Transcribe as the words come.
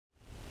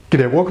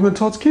G'day, welcome to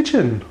Todd's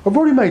Kitchen. I've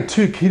already made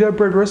 2 keto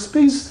bread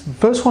recipes. The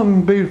first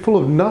one being full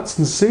of nuts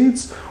and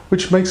seeds,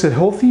 which makes it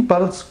healthy,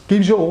 but it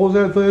gives you all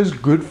those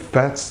good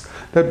fats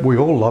that we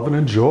all love and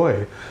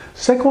enjoy.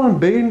 Second one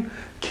being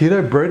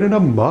keto bread in a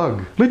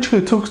mug.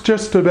 Literally took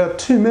just about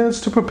 2 minutes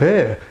to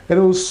prepare, and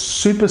it was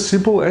super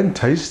simple and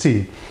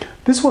tasty.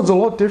 This one's a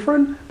lot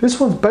different.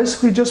 This one's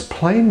basically just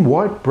plain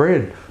white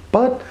bread,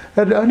 but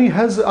it only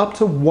has up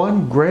to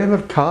 1 gram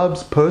of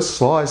carbs per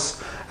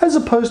slice, as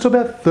opposed to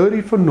about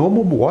 30 for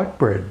normal white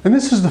bread. And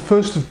this is the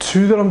first of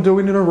 2 that I'm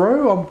doing in a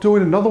row. I'm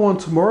doing another one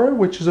tomorrow,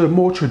 which is a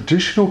more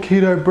traditional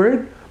keto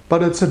bread,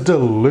 but it's a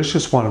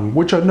delicious one,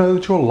 which I know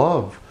that you'll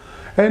love.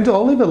 And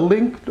I'll leave a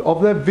link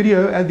of that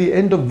video at the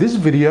end of this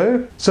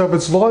video. So if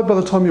it's live by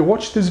the time you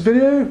watch this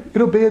video,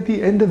 it'll be at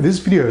the end of this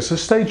video, so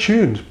stay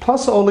tuned.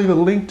 Plus I'll leave a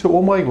link to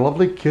all my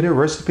lovely keto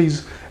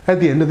recipes at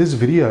the end of this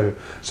video.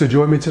 So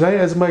join me today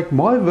as I make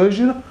my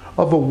version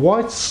of a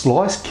white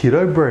sliced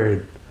keto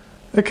bread.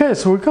 Okay,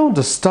 so we're going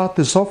to start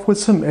this off with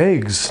some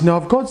eggs. Now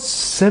I've got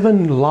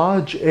 7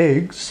 large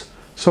eggs,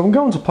 so I'm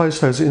going to place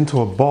those into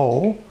a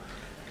bowl.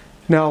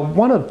 Now,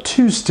 one of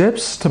 2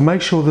 steps to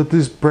make sure that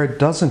this bread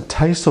doesn't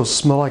taste or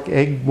smell like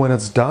egg when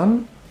it's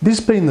done. This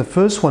being the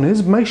first one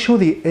is make sure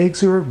the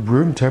eggs are at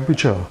room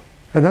temperature.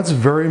 And that's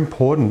very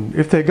important.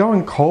 If they're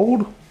going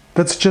cold,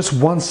 that's just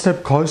 1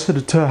 step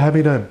closer to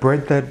having a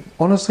bread that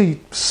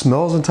honestly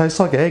smells and tastes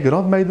like egg. And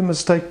I've made the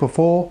mistake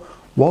before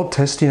while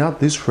testing out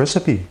this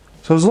recipe.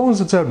 So as long as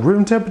it's at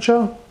room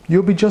temperature,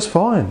 you'll be just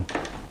fine.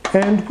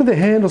 And with a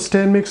hand or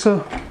stand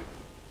mixer,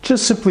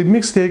 just simply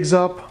mix the eggs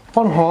up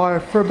on high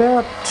for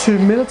about 2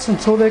 minutes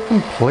until they're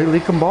completely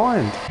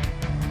combined.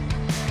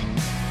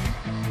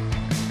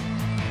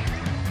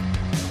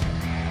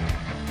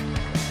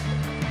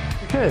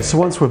 Okay, so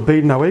once we've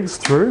beaten our eggs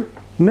through,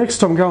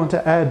 next I'm going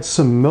to add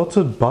some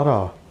melted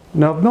butter.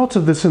 Now I've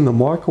melted this in the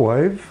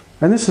microwave,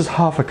 and this is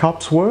half a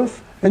cup's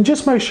worth. And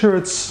just make sure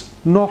it's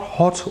not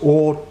hot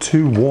or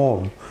too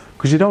warm,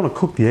 because you don't want to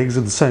cook the eggs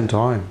at the same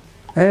time.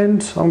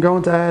 And I'm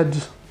going to add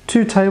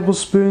 2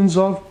 tablespoons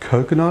of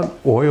coconut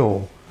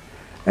oil.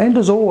 And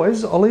as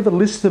always, I'll leave a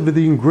list of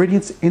the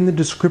ingredients in the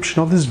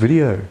description of this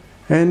video.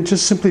 And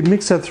just simply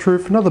mix that through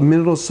for another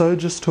minute or so,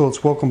 just till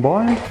it's well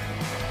combined.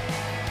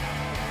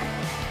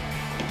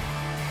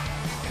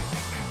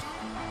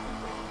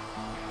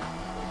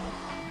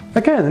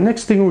 Okay, the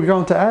next thing we're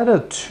going to add are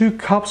 2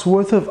 cups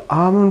worth of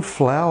almond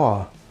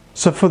flour.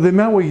 So for the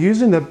amount we're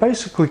using, they're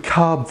basically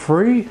carb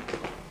free,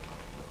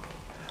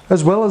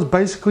 as well as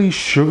basically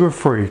sugar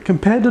free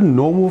compared to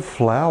normal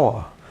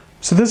flour.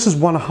 So this is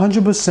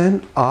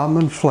 100%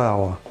 almond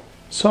flour.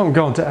 So I'm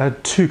going to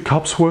add 2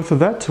 cups worth of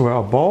that to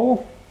our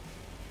bowl.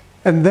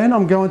 And then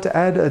I'm going to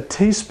add a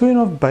teaspoon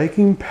of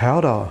baking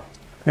powder.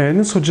 And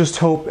this will just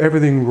help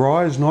everything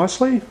rise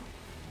nicely.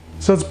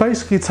 So it's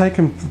basically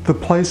taken the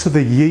place of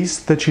the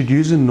yeast that you'd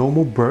use in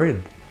normal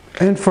bread.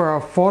 And for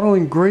our final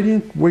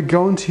ingredient, we're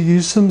going to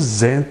use some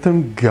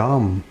xanthan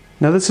gum.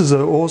 Now this is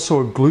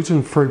also a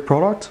gluten-free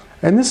product,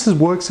 and this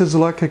works as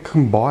like a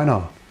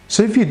combiner.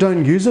 So if you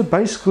don't use it,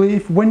 basically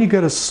when you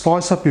go to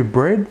slice up your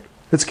bread,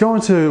 it's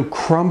going to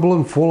crumble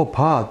and fall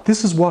apart.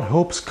 This is what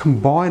helps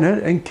combine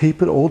it and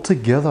keep it all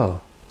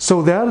together. So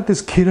without it,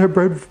 this keto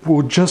bread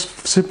will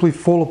just simply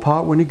fall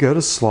apart when you go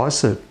to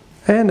slice it.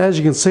 And as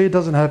you can see, it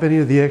doesn't have any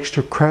of the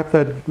extra crap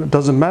that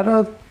doesn't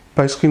matter.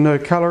 Basically no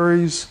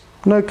calories,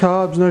 no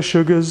carbs, no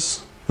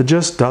sugars. It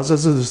just does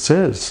as it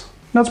says.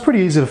 Now it's pretty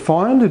easy to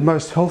find in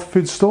most health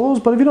food stores,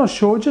 but if you're not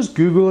sure, just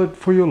Google it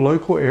for your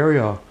local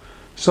area.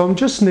 So I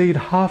just need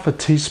half a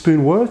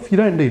teaspoon worth. You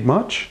don't need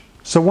much.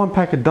 So 1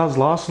 packet does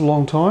last a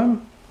long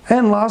time.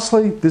 And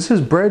lastly, this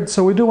is bread,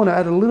 so we do want to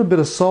add a little bit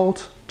of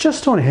salt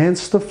just to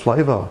enhance the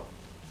flavor.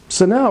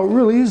 So now it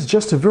really is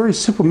just a very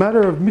simple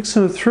matter of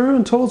mixing it through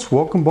until it's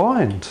well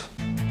combined.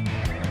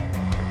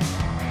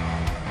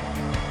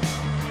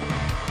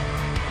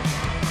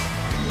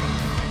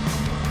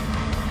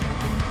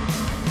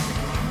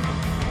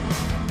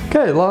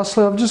 Okay,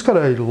 lastly I've just got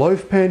a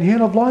loaf pan here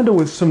and I've lined it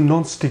with some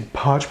non-stick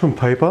parchment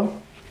paper.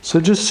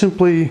 So just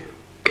simply,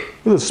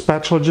 with a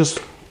spatula, just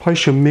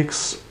place your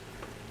mix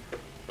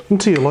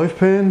into your loaf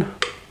pan.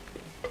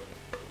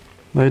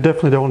 Now you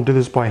definitely don't want to do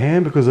this by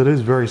hand because it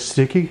is very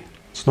sticky.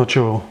 It's not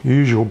your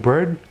usual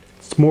bread.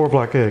 It's more of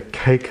like a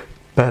cake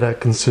batter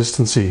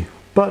consistency.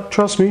 But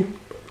trust me,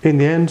 in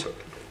the end,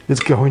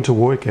 it's going to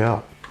work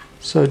out.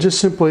 So just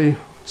simply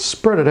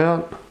spread it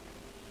out,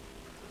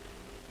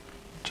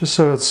 just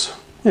so it's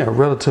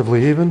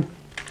relatively even.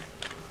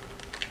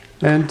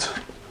 And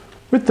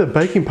with the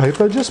baking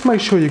paper, just make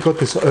sure you've got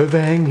this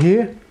overhang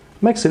here.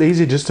 Makes it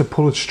easy just to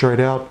pull it straight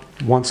out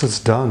once it's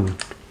done.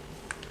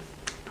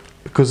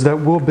 Because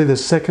that will be the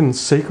second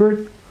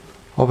secret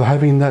of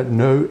having that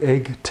no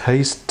egg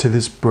taste to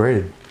this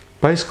bread.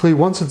 Basically,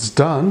 once it's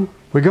done,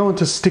 we're going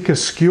to stick a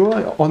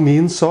skewer on the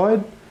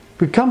inside.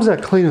 If it comes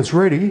out clean, it's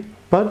ready.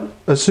 But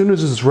as soon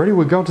as it's ready,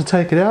 we're going to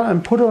take it out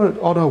and put it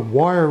on a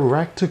wire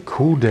rack to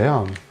cool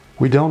down.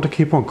 We don't want to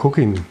keep on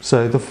cooking.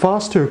 So the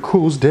faster it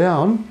cools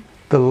down,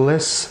 the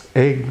less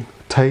egg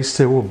taste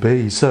there will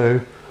be.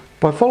 So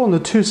By following the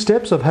 2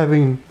 steps of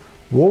having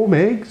warm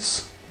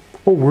eggs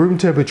or room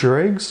temperature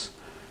eggs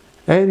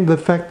and the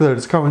fact that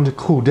it's going to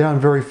cool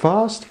down very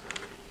fast,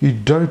 you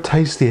don't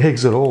taste the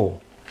eggs at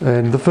all.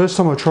 And the first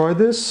time I tried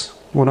this,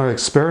 when I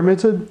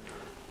experimented,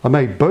 I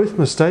made both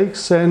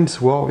mistakes and,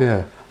 well,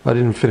 yeah, I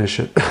didn't finish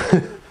it.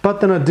 But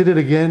then I did it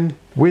again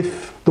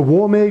with the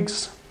warm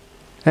eggs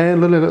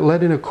and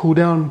letting it cool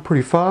down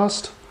pretty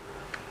fast.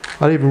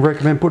 I'd even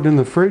recommend putting it in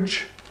the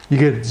fridge. You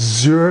get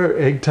 0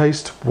 egg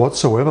taste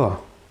whatsoever.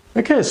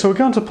 Okay, so we're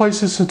going to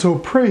place this into a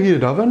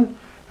preheated oven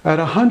at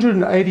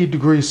 180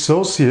 degrees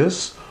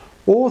Celsius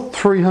or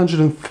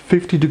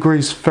 350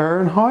 degrees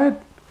Fahrenheit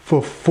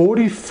for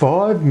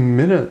 45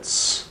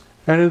 minutes.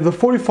 And at the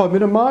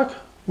 45-minute mark,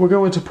 we're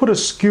going to put a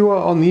skewer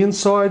on the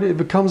inside.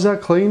 If it comes out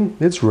clean,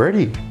 it's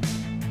ready.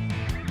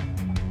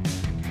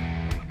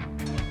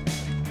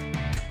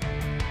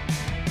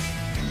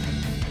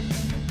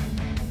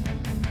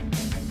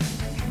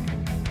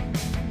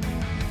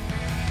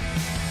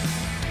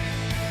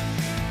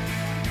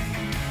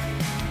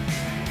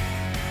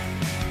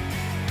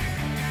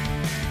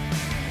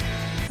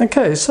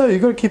 Okay, so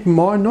you've got to keep in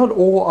mind, not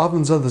all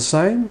ovens are the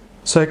same,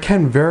 so it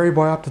can vary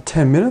by up to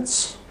 10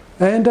 minutes.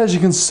 And as you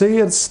can see,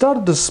 it's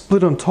started to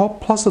split on top,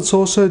 plus it's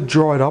also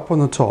dried up on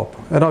the top.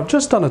 And I've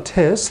just done a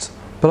test,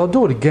 but I'll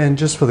do it again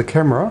just for the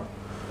camera.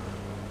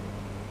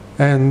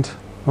 And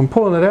I'm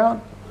pulling it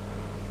out,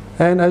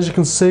 and as you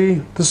can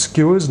see, the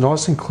skewer is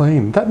nice and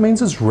clean. That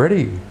means it's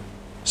ready.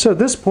 So at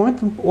this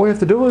point, all you have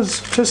to do is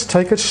just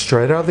take it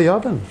straight out of the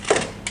oven.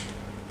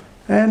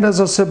 And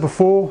as I said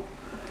before,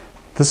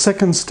 the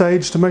second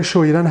stage to make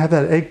sure you don't have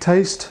that egg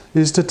taste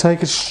is to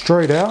take it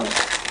straight out.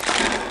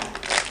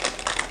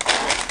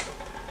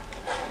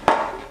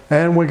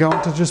 And we're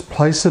going to just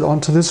place it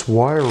onto this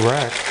wire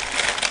rack.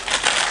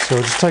 So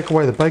we'll just take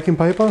away the baking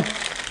paper,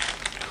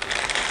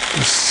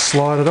 just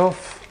slide it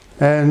off,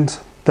 and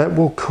that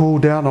will cool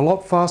down a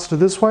lot faster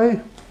this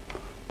way.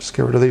 Just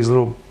get rid of these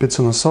little bits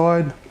on the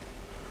side.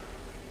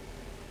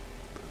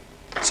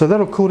 So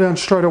that'll cool down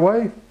straight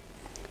away.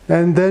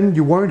 And then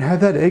you won't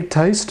have that egg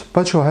taste,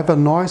 but you'll have a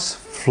nice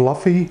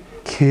fluffy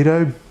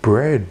keto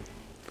bread.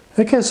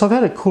 Okay, so I've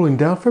had it cooling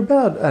down for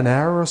about an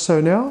hour or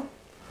so now.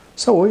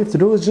 So all you have to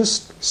do is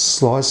just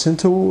slice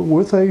into it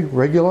with a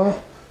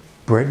regular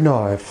bread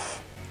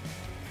knife.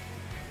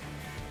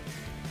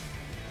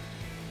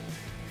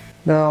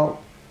 Now,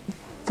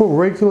 for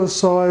regular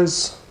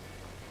size,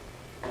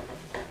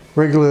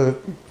 regular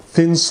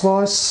thin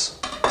slice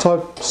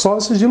type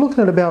slices, you're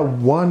looking at about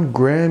 1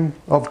 gram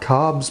of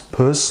carbs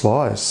per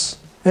slice.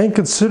 And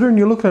considering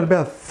you're looking at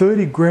about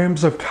 30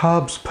 grams of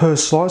carbs per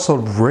slice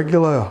of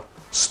regular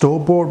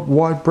store-bought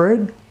white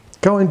bread,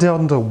 going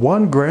down to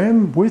 1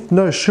 gram with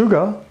no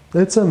sugar,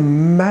 it's a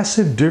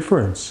massive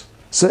difference.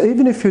 So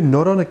even if you're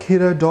not on a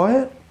keto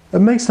diet, it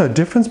makes no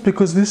difference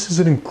because this is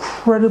an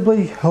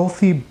incredibly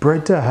healthy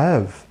bread to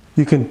have.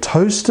 You can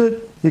toast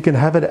it, you can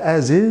have it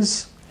as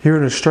is. Here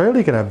in Australia,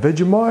 you can have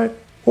Vegemite,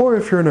 or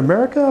if you're in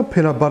America,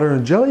 peanut butter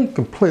and jelly,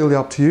 completely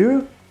up to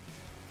you.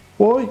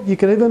 Or you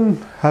can even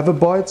have it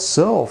by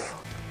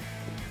itself.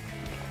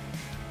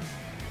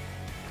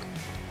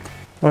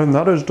 And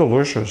that is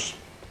delicious.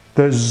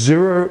 There's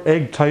 0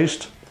 egg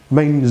taste,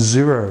 means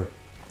 0.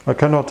 I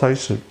cannot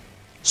taste it.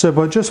 So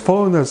by just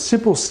following those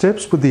simple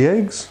steps with the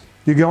eggs,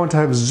 you're going to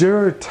have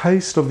 0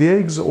 taste of the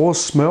eggs or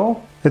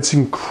smell. It's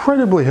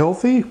incredibly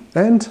healthy,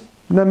 and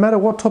no matter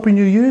what topping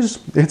you use,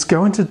 it's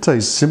going to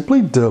taste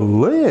simply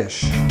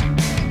delish.